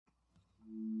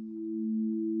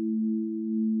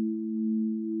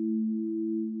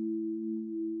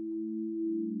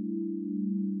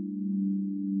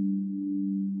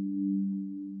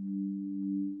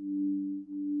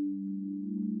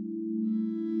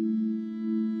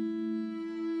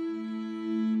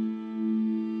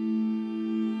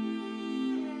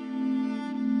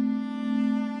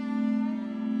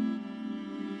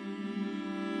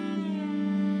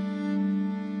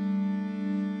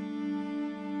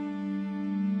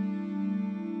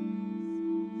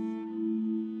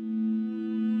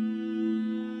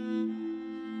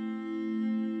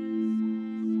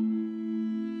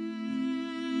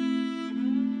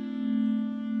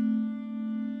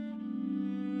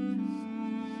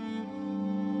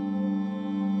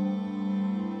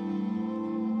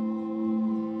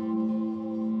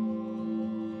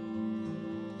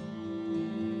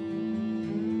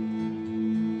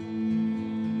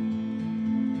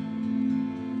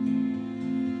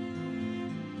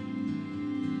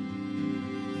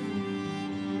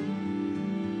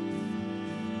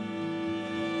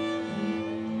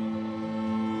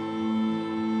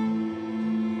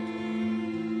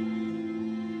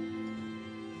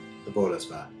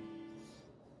Voluspa.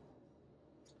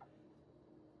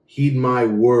 Heed my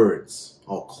words,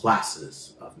 all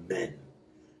classes of men,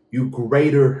 you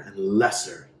greater and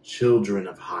lesser children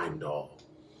of Heimdall.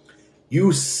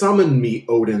 You summoned me,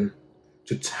 Odin,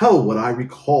 to tell what I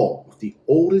recall of the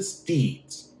oldest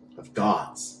deeds of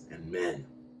gods and men.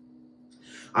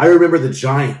 I remember the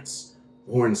giants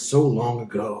born so long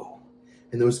ago.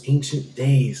 In those ancient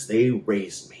days they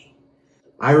raised me.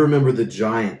 I remember the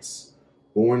giants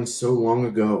born so long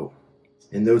ago.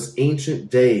 In those ancient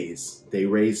days they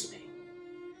raised me.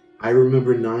 I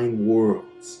remember 9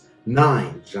 worlds,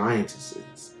 9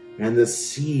 giantesses, and the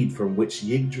seed from which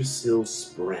Yggdrasil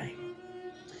sprang.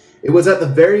 It was at the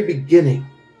very beginning.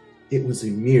 It was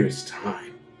Ymir's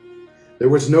time. There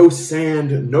was no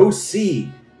sand, no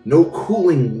sea, no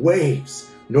cooling waves,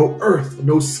 no earth,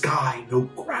 no sky, no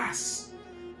grass.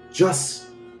 Just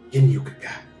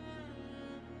Ginnungagap.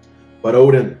 But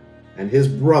Odin and his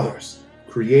brothers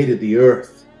created the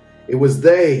earth. It was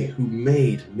they who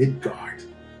made Midgard.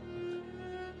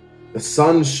 The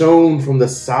sun shone from the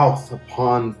south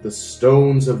upon the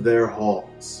stones of their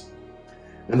halls,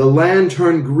 and the land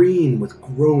turned green with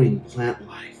growing plant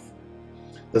life.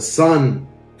 The sun,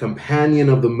 companion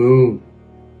of the moon,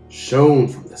 shone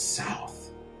from the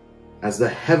south as the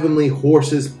heavenly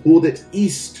horses pulled it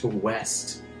east to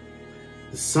west.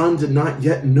 The sun did not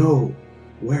yet know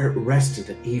where it rested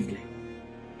at evening.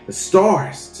 The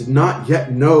stars did not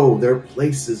yet know their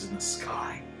places in the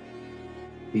sky.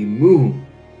 The moon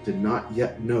did not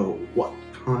yet know what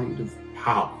kind of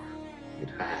power it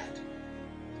had.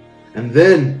 And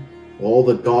then all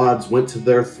the gods went to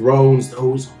their thrones,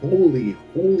 those holy,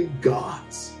 holy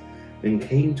gods, and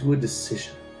came to a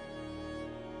decision.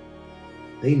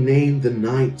 They named the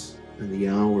night and the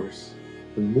hours,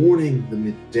 the morning, the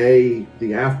midday,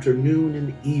 the afternoon,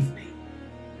 and evening,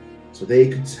 so they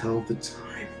could tell the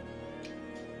time.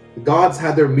 The gods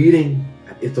had their meeting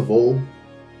at Ithavoll.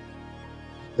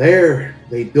 There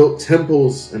they built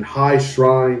temples and high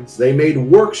shrines. They made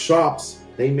workshops.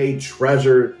 They made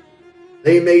treasure.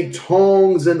 They made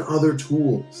tongs and other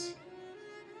tools.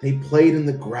 They played in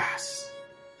the grass.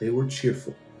 They were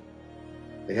cheerful.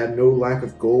 They had no lack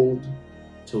of gold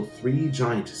till 3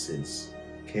 giantesses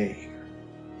came.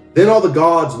 Then all the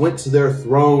gods went to their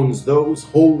thrones, those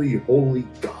holy, holy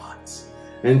gods,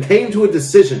 and came to a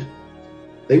decision.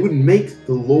 They would make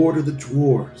the Lord of the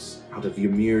Dwarves out of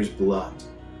Ymir's blood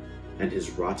and his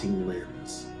rotting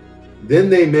limbs. Then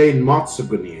they made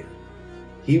Matsugunir.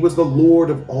 He was the lord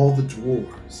of all the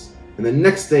dwarves. And the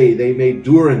next day they made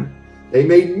Durin. They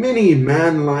made many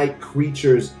man-like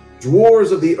creatures,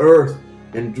 dwarves of the earth,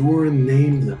 and Durin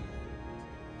named them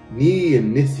Ni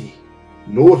and Nithi,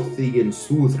 Northi and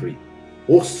Suthri,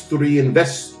 Ostri and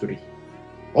Vestri,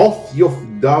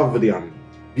 Othjof Davrian,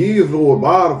 Biror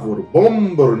Barvor,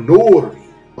 Bomber Nori,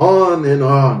 on and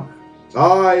on.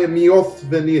 I am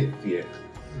Miothvenithir,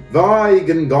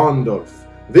 Veigen Gondorf,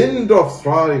 Windorf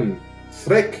Thrain,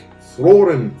 Threk,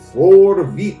 Thorin, Thor,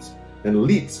 Vit, and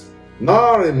Lit,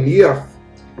 Nar and Nirth,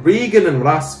 Regan and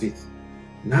Rasvith.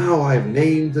 Now I have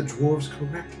named the dwarves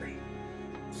correctly.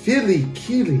 Fili,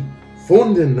 Kili,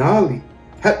 Fondenali,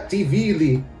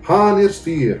 Heptivili,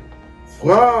 Hanirstyr,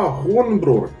 Fra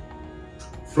Hornbror,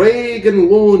 Fregen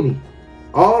Loni,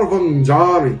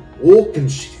 Arvanjari,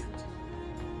 Oakenshield.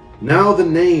 Now the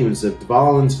names of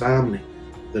Dvalin's family,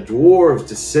 the dwarves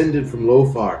descended from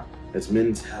Lofar, as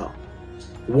men tell.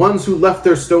 The ones who left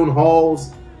their stone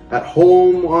halls at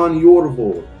home on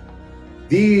Jorvor.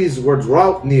 These were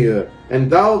Draupnir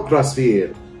and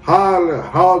Dalgrasvir,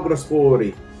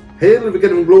 Hagraspori,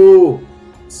 Helvigen Glo,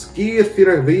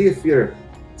 Skirfir Vefir,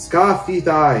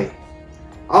 Skafithai,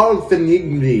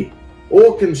 Alfenigni,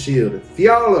 Oakenshield,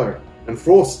 Fjalar, and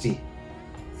Frosty,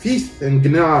 Fith and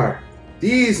Gnar.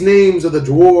 These names of the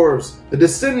dwarves, the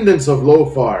descendants of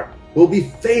Lofar, will be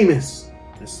famous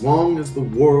as long as the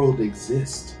world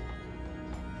exists.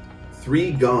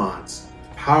 3 gods,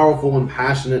 powerful and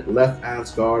passionate, left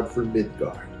Asgard for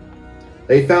Midgard.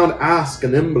 They found Ask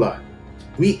and Embla,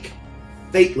 weak,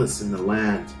 fateless in the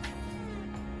land.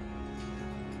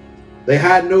 They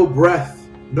had no breath,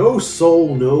 no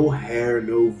soul, no hair,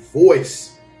 no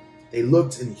voice. They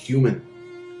looked inhuman.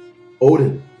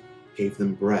 Odin gave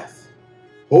them breath.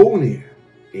 Honir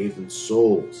gave them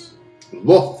souls.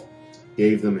 Loth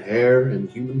gave them hair and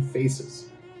human faces.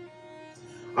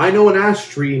 I know an ash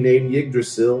tree named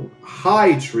Yggdrasil, a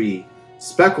high tree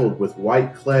speckled with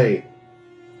white clay.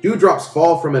 Dewdrops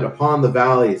fall from it upon the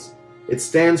valleys. It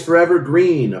stands forever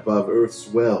green above earth's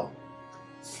well.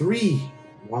 3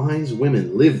 wise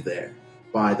women live there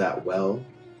by that well.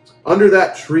 Under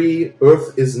that tree,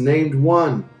 earth is named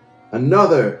one.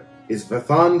 Another is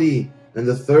Vathandi, and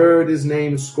the third is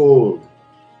named Skuld.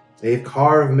 They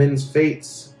carve men's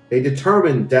fates. They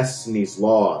determine destiny's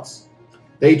laws.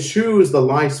 They choose the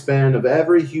lifespan of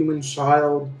every human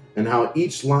child and how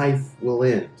each life will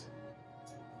end.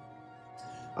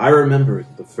 I remember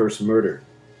the first murder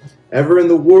ever in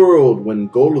the world when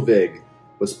Golvig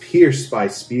was pierced by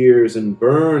spears and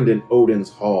burned in Odin's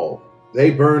hall.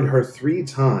 They burned her 3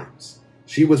 times.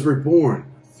 She was reborn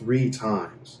 3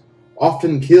 times,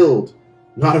 often killed,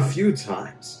 not a few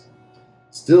times.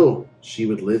 Still, she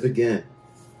would live again.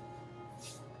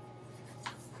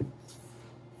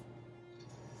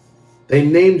 They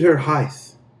named her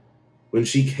Hythe when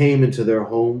she came into their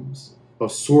homes, a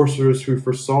sorceress who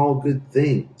foresaw good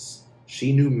things.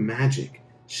 She knew magic.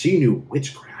 She knew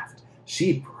witchcraft.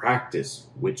 She practiced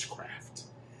witchcraft.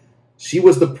 She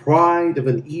was the pride of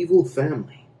an evil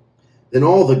family. Then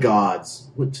all the gods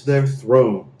went to their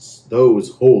thrones,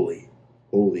 those holy,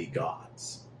 holy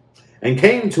gods, and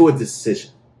came to a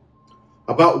decision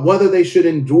about whether they should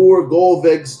endure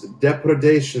Golvig's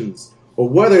depredations or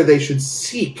whether they should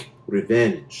seek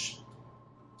revenge.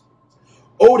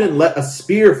 Odin let a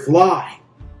spear fly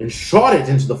and shot it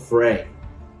into the fray.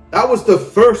 That was the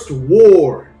first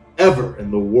war ever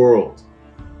in the world.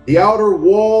 The outer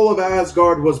wall of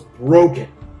Asgard was broken.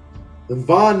 The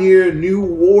Vanir knew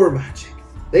war magic.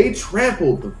 They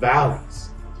trampled the valleys.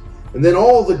 And then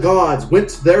all the gods went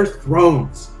to their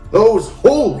thrones, those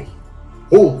holy,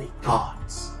 holy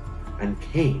gods, and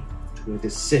came to a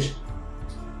decision.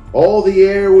 All the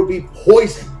air would be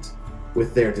poisoned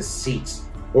with their deceit,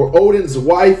 or Odin's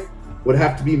wife would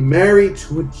have to be married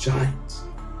to a giant.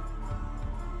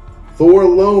 Thor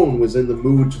alone was in the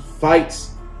mood to fight.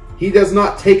 He does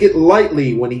not take it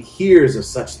lightly when he hears of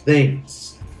such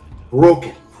things.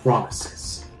 Broken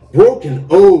promises, broken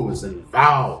oaths and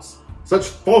vows, such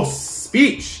false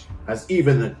speech as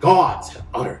even the gods have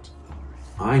uttered.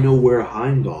 I know where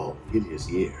Heimdall hid his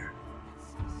ear,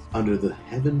 under the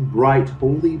heaven-bright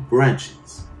holy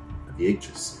branches of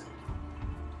Yggdrasil.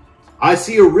 I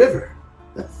see a river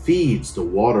that feeds the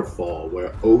waterfall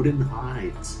where Odin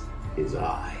hides his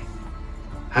eye.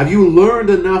 Have you learned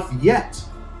enough yet,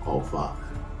 All-Father?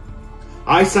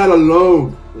 I sat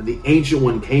alone when the Ancient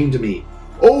One came to me,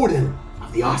 Odin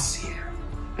of the Aesir,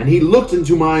 and he looked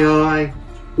into my eye.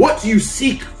 What do you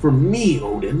seek from me,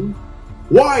 Odin?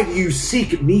 Why do you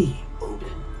seek me, Odin?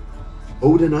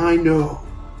 Odin, I know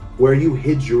where you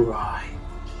hid your eye,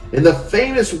 in the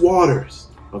famous waters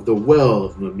of the well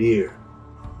of Mimir.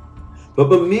 But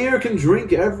Mimir can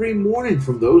drink every morning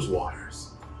from those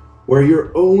waters, where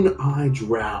your own eye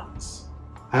drowns.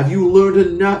 Have you learned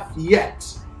enough yet,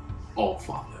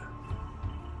 All-Father?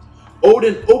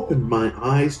 Odin opened my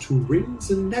eyes to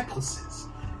rings and necklaces.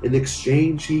 In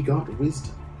exchange he got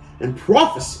wisdom and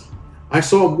prophecy. I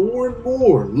saw more and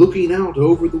more looking out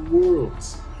over the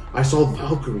worlds. I saw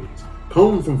Valkyries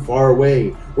come from far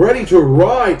away, ready to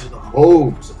ride to the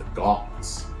homes of the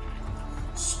gods.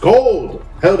 Skuld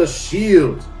held a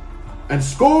shield, and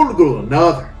Skolgul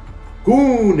another.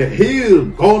 Gun, Hil,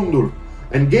 Gondul,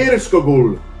 and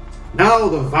Geirskogul. Now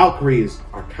the Valkyries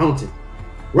are counted,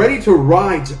 ready to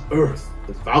ride to earth,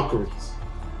 the Valkyries.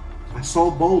 I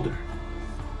saw Balder,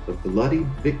 the bloody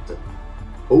victim,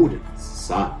 Odin's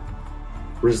son,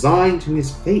 resigned to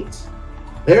his fate.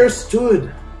 There stood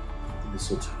the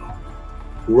mistletoe,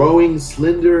 growing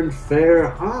slender and fair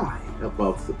high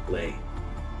above the plain.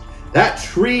 That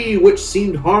tree, which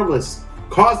seemed harmless,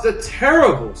 caused a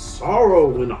terrible sorrow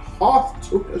when Hoth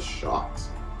took a shot.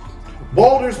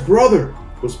 Balder's brother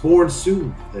was born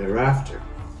soon thereafter.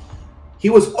 He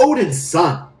was Odin's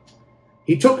son.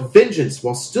 He took vengeance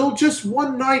while still just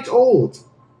 1 night old.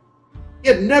 He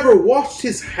had never washed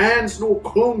his hands nor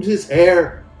combed his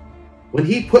hair when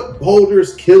he put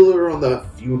Balder's killer on the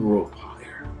funeral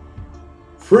pyre.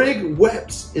 Frigg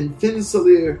wept in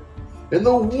Finsalir, in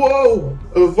the woe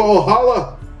of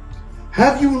Valhalla.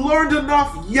 Have you learned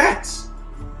enough yet,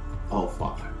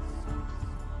 All-Father?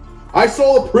 I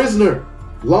saw a prisoner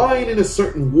lying in a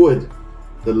certain wood,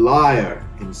 the liar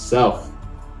himself,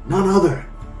 none other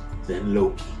than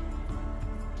Loki.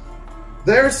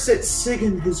 There sits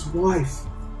Sigyn, his wife,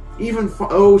 even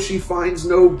though she finds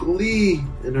no glee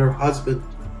in her husband.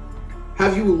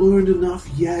 Have you learned enough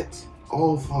yet,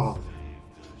 All-Father?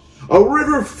 A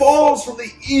river falls from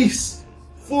the east,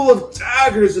 full of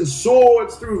daggers and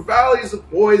swords through valleys of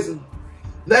poison.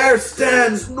 There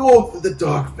stands north of the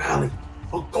dark valley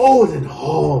a golden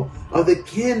hall of the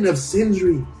kin of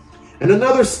Sindri, and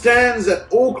another stands at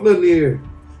Oaklanir,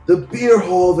 the beer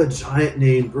hall of a giant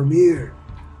named Vermeer.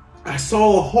 I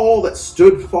saw a hall that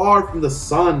stood far from the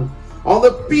sun, on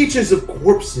the beaches of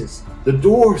corpses, The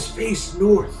doors face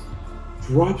north.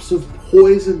 Drops of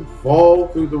poison fall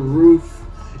through the roof.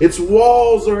 Its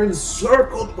walls are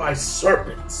encircled by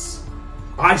serpents.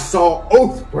 I saw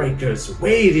oath breakers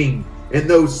wading in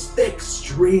those thick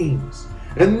streams,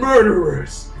 and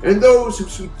murderers, and those who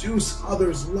seduce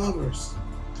others' lovers.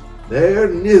 Their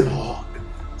Nidhogg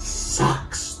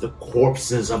sucks the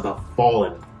corpses of the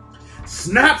fallen,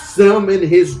 snaps them in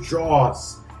his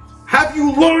jaws. Have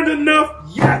you learned enough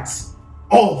yet,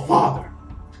 All-Father?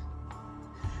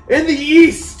 In the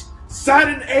east sat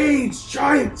an aged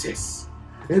giantess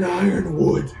in iron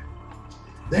wood.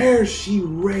 There she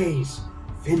raised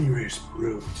Fenrir's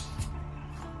brood.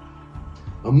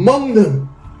 Among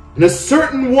them, and a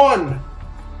certain one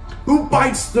who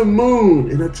bites the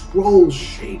moon in a troll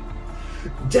shape.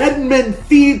 Dead men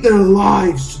feed their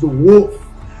lives to the wolf,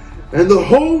 and the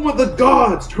home of the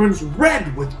gods turns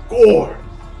red with gore.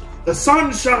 The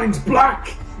sun shines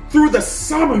black through the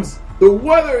summers. The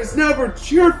weather is never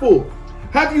cheerful.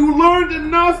 Have you learned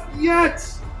enough yet?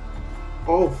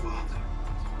 Oh, Father.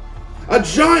 A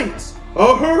giant,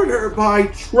 a herder by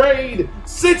trade,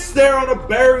 sits there on a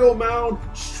burial mound,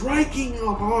 striking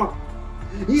a harp.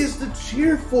 He is the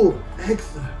cheerful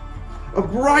Egther. A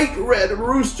bright red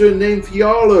rooster named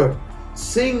Fjalar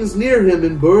sings near him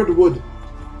in Birdwood.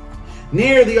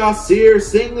 Near the Aesir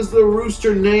sings the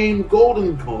rooster named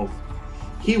Goldencomb.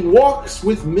 He walks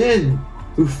with men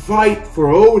who fight for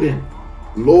Odin,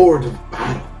 Lord of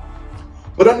Battle.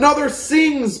 But another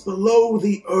sings below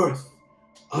the earth,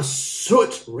 a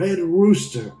soot-red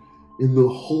rooster in the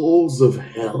halls of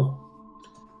hell.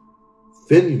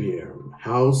 Fenrir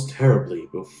howls terribly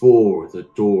before the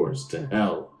doors to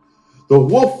hell. The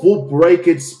wolf will break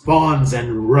its bonds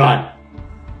and run.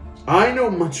 I know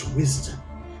much wisdom.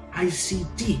 I see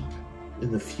deep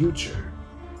in the future,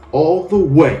 all the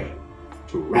way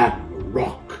to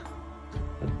Ragnarok,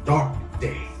 a dark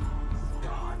day of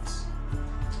gods.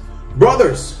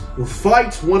 Brothers will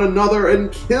fight one another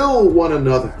and kill one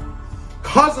another.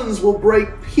 Cousins will break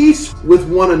peace with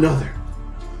one another.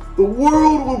 The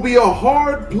world will be a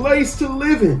hard place to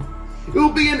live in. It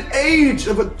will be an age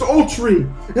of adultery,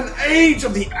 an age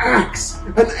of the axe,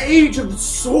 an age of the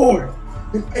sword,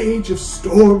 an age of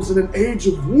storms, and an age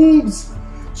of wolves.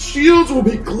 Shields will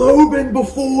be cloven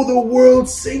before the world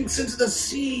sinks into the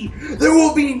sea. There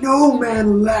will be no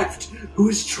man left who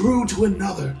is true to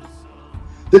another.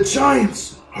 The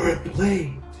giants are at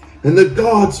play, and the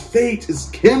gods' fate is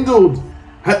kindled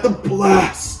at the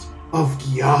blast of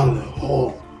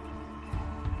Gjallarhorn.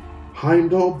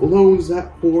 Heimdall blows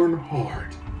that horn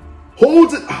hard,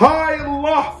 holds it high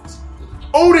aloft.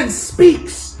 Odin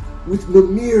speaks with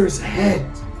Mimir's head.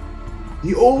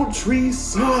 The old tree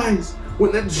sighs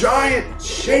when the giant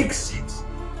shakes it.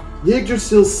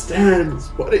 Yggdrasil stands,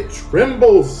 but it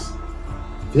trembles.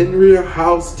 Fenrir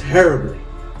howls terribly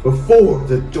before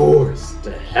the doors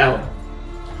to hell.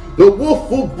 The wolf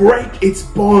will break its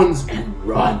bonds and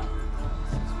run.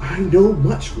 I know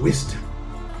much wisdom.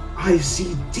 I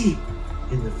see deep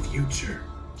in the future,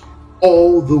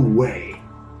 all the way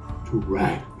to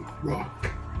Ragnarok,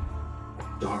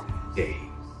 a dark day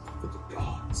for the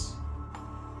gods.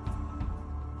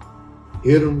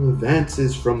 Hiram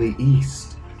advances from the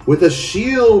east with a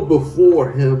shield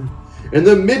before him, and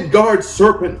the Midgard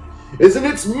serpent is in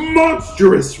its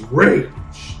monstrous rage.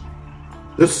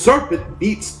 The serpent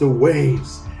beats the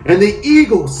waves, and the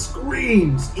eagle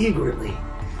screams eagerly,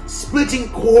 splitting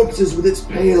corpses with its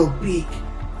pale beak.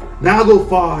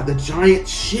 Naglfar, the giant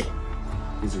ship,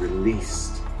 is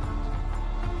released.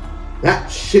 That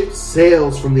ship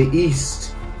sails from the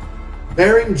east,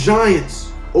 bearing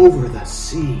giants over the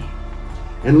sea,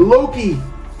 and Loki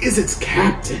is its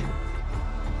captain.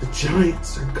 The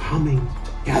giants are coming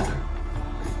together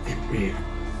with Fenrir,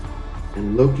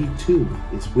 and Loki too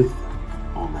is with them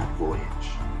on that voyage.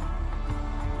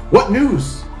 What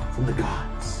news from the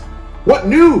gods? What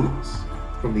news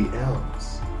from the elves?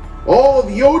 All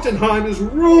of Jotunheim is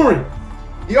roaring.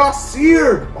 The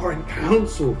Aesir are in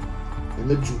council, and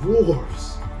the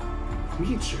dwarves,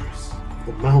 creatures of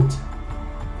the mountain,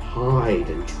 hide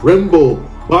and tremble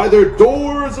by their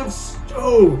doors of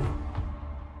stone.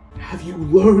 Have you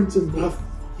learned enough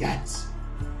yet,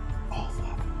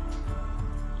 All-Father?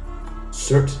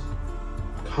 Certain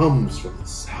comes from the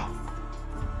south,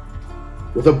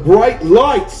 with a bright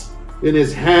light in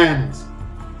his hand.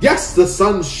 Yes, the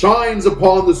sun shines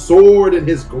upon the sword in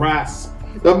his grasp.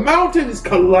 The mountains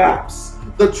collapse.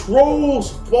 The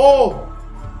trolls fall.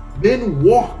 Men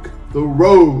walk the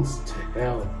roads to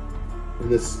hell, and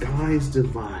the skies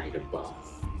divide above.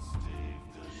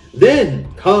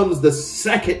 Then comes the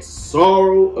second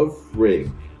sorrow of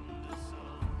Frigg,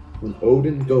 when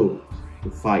Odin goes to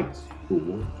fight the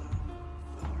wolf.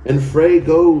 And Frey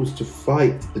goes to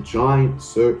fight the giant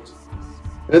Surt.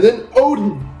 And then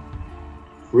Odin,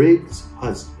 Frigg's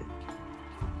husband,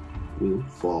 will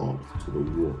fall to the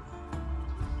wolf.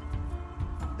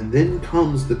 And then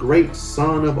comes the great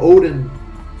son of Odin,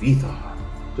 Vidar,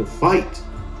 to fight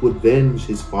to avenge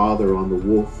his father on the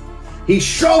wolf. He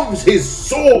shoves his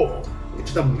sword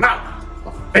into the mouth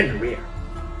of Fenrir,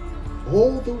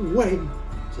 all the way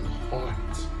to the heart.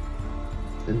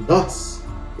 And thus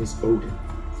is Odin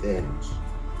avenged.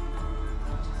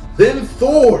 Then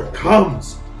Thor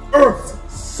comes,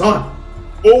 Earth's son,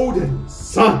 Odin's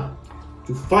son,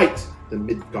 to fight the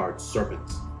Midgard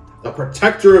serpent. The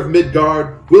protector of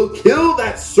Midgard will kill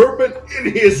that serpent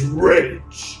in his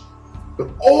rage. But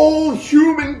all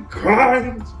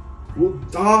humankind will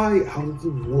die out of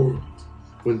the world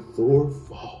when Thor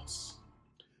falls,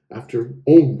 after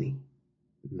only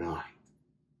 9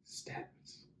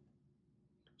 steps.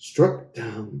 Struck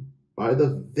down by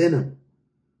the venom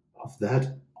of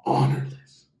that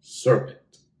honorless serpent,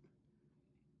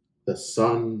 the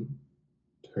sun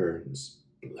turns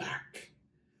black.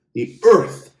 The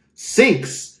earth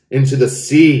sinks into the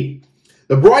sea.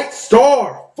 The bright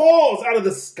star falls out of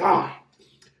the sky.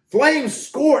 Flames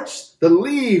scorch the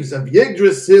leaves of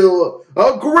Yggdrasil.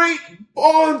 A great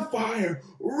bonfire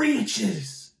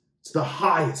reaches to the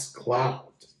highest cloud.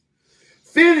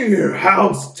 Fenrir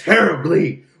howls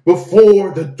terribly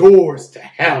before the doors to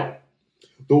hell.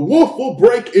 The wolf will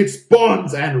break its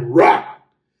bonds and run.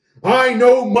 I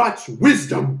know much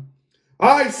wisdom.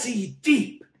 I see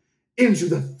deep into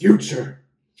the future,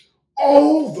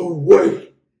 all the way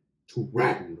to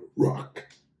Ragnarok,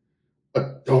 a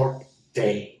dark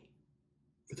day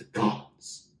for the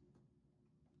gods.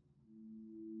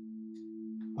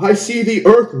 I see the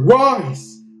earth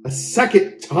rise a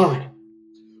second time,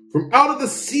 from out of the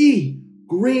sea,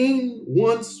 green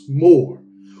once more.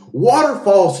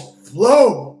 Waterfalls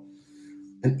flow,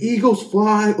 and eagles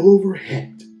fly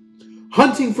overhead,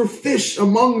 hunting for fish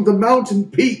among the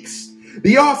mountain peaks.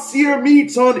 The Aesir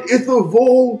meets on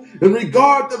Ithavol and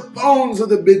regard the bones of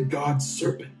the Midgard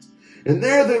serpent. And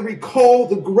there they recall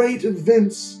the great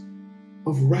events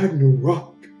of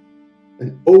Ragnarok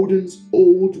and Odin's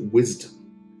old wisdom.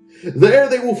 There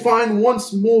they will find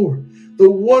once more the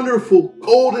wonderful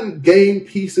golden game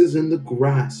pieces in the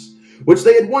grass, which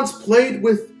they had once played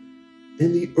with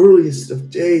in the earliest of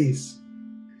days.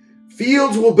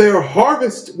 Fields will bear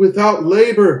harvest without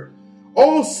labor.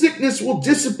 All sickness will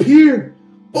disappear.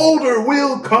 Balder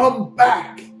will come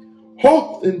back.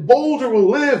 Hoth and Balder will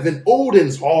live in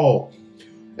Odin's hall,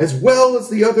 as well as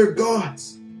the other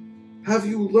gods. Have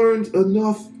you learned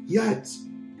enough yet,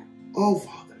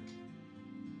 Allfather?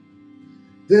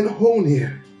 Then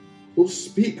Honir will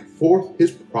speak forth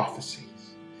his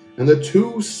prophecies, and the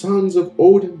 2 sons of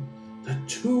Odin, the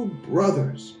 2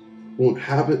 brothers, will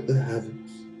inhabit the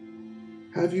heavens.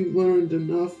 Have you learned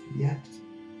enough yet,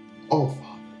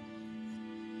 Allfather?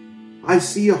 I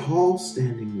see a hall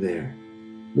standing there,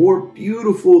 more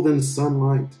beautiful than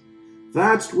sunlight,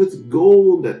 thatched with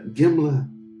gold at Gimle.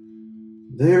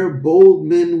 There bold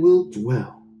men will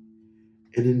dwell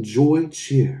and enjoy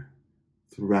cheer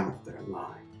throughout their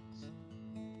lives.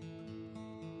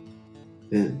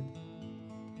 Then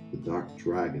the dark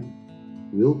dragon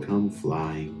will come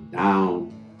flying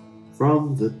down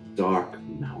from the dark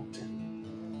mountain.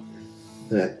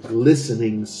 That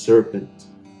glistening serpent,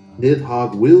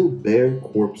 Nidhogg, will bear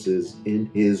corpses in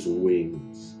his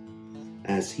wings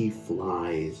as he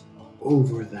flies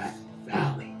over that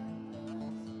valley.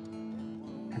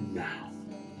 And now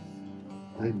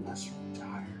I must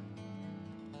retire.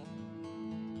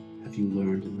 Have you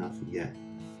learned enough yet,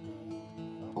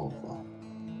 Allfather?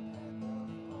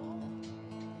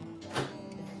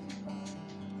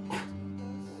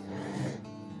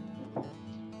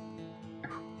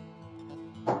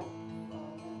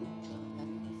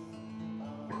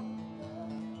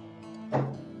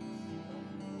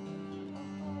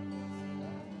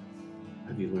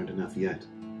 Have you learned enough yet,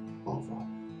 Allfather?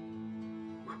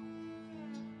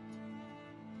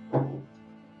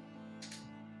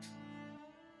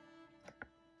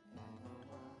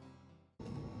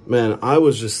 Man, I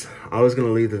was going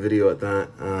to leave the video at that,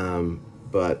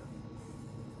 but,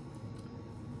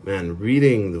 man,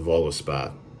 reading the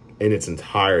Voluspa in its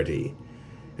entirety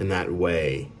in that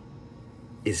way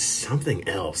is something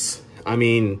else. I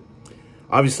mean,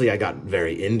 obviously I got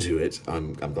very into it.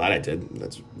 I'm glad I did.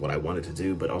 That's what I wanted to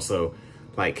do, but also,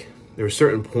 like, there were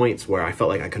certain points where I felt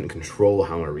like I couldn't control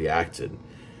how I reacted.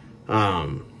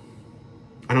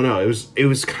 I don't know. It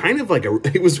was kind of like a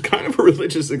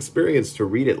religious experience to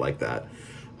read it like that.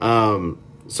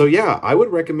 So yeah, I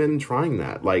would recommend trying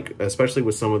that, like, especially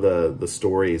with some of the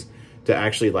stories, to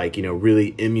actually, like, you know,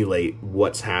 really emulate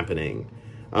what's happening.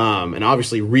 And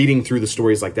obviously reading through the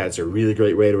stories like that is a really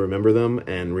great way to remember them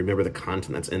and remember the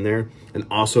content that's in there. And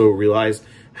also realize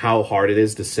how hard it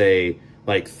is to say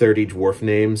like 30 dwarf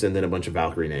names and then a bunch of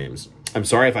Valkyrie names. I'm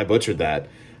sorry if I butchered that.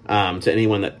 To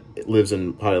anyone that lives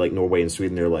in probably like Norway and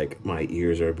Sweden, they're like, my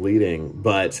ears are bleeding.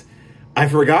 But I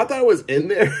forgot that was in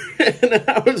there. And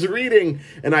I was reading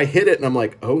and I hit it and I'm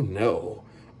like, oh no,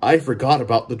 I forgot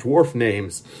about the dwarf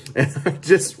names. And I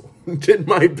just did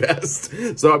my best.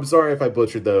 So I'm sorry if I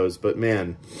butchered those, but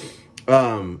man.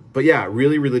 But yeah,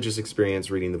 really religious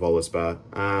experience reading the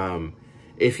Voluspa.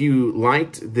 If you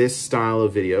liked this style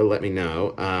of video, let me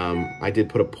know. I did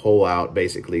put a poll out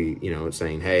basically, you know,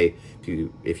 saying, hey,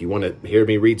 if you want to hear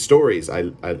me read stories,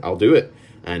 I'll do it.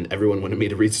 And everyone wanted me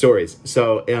to read stories.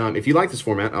 So if you like this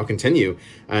format, I'll continue.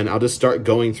 And I'll just start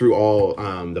going through all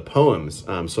the poems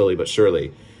slowly but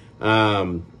surely.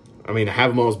 I mean, I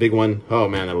have them all as big one. Oh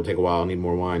man, that'll take a while. I'll need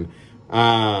more wine.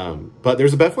 But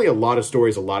there's definitely a lot of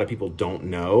stories a lot of people don't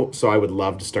know. So I would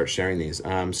love to start sharing these.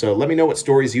 So let me know what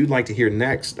stories you'd like to hear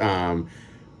next.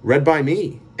 Read by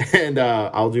me. And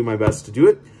I'll do my best to do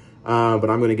it. But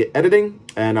I'm going to get editing.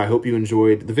 And I hope you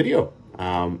enjoyed the video.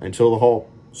 Until the whole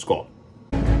Skal.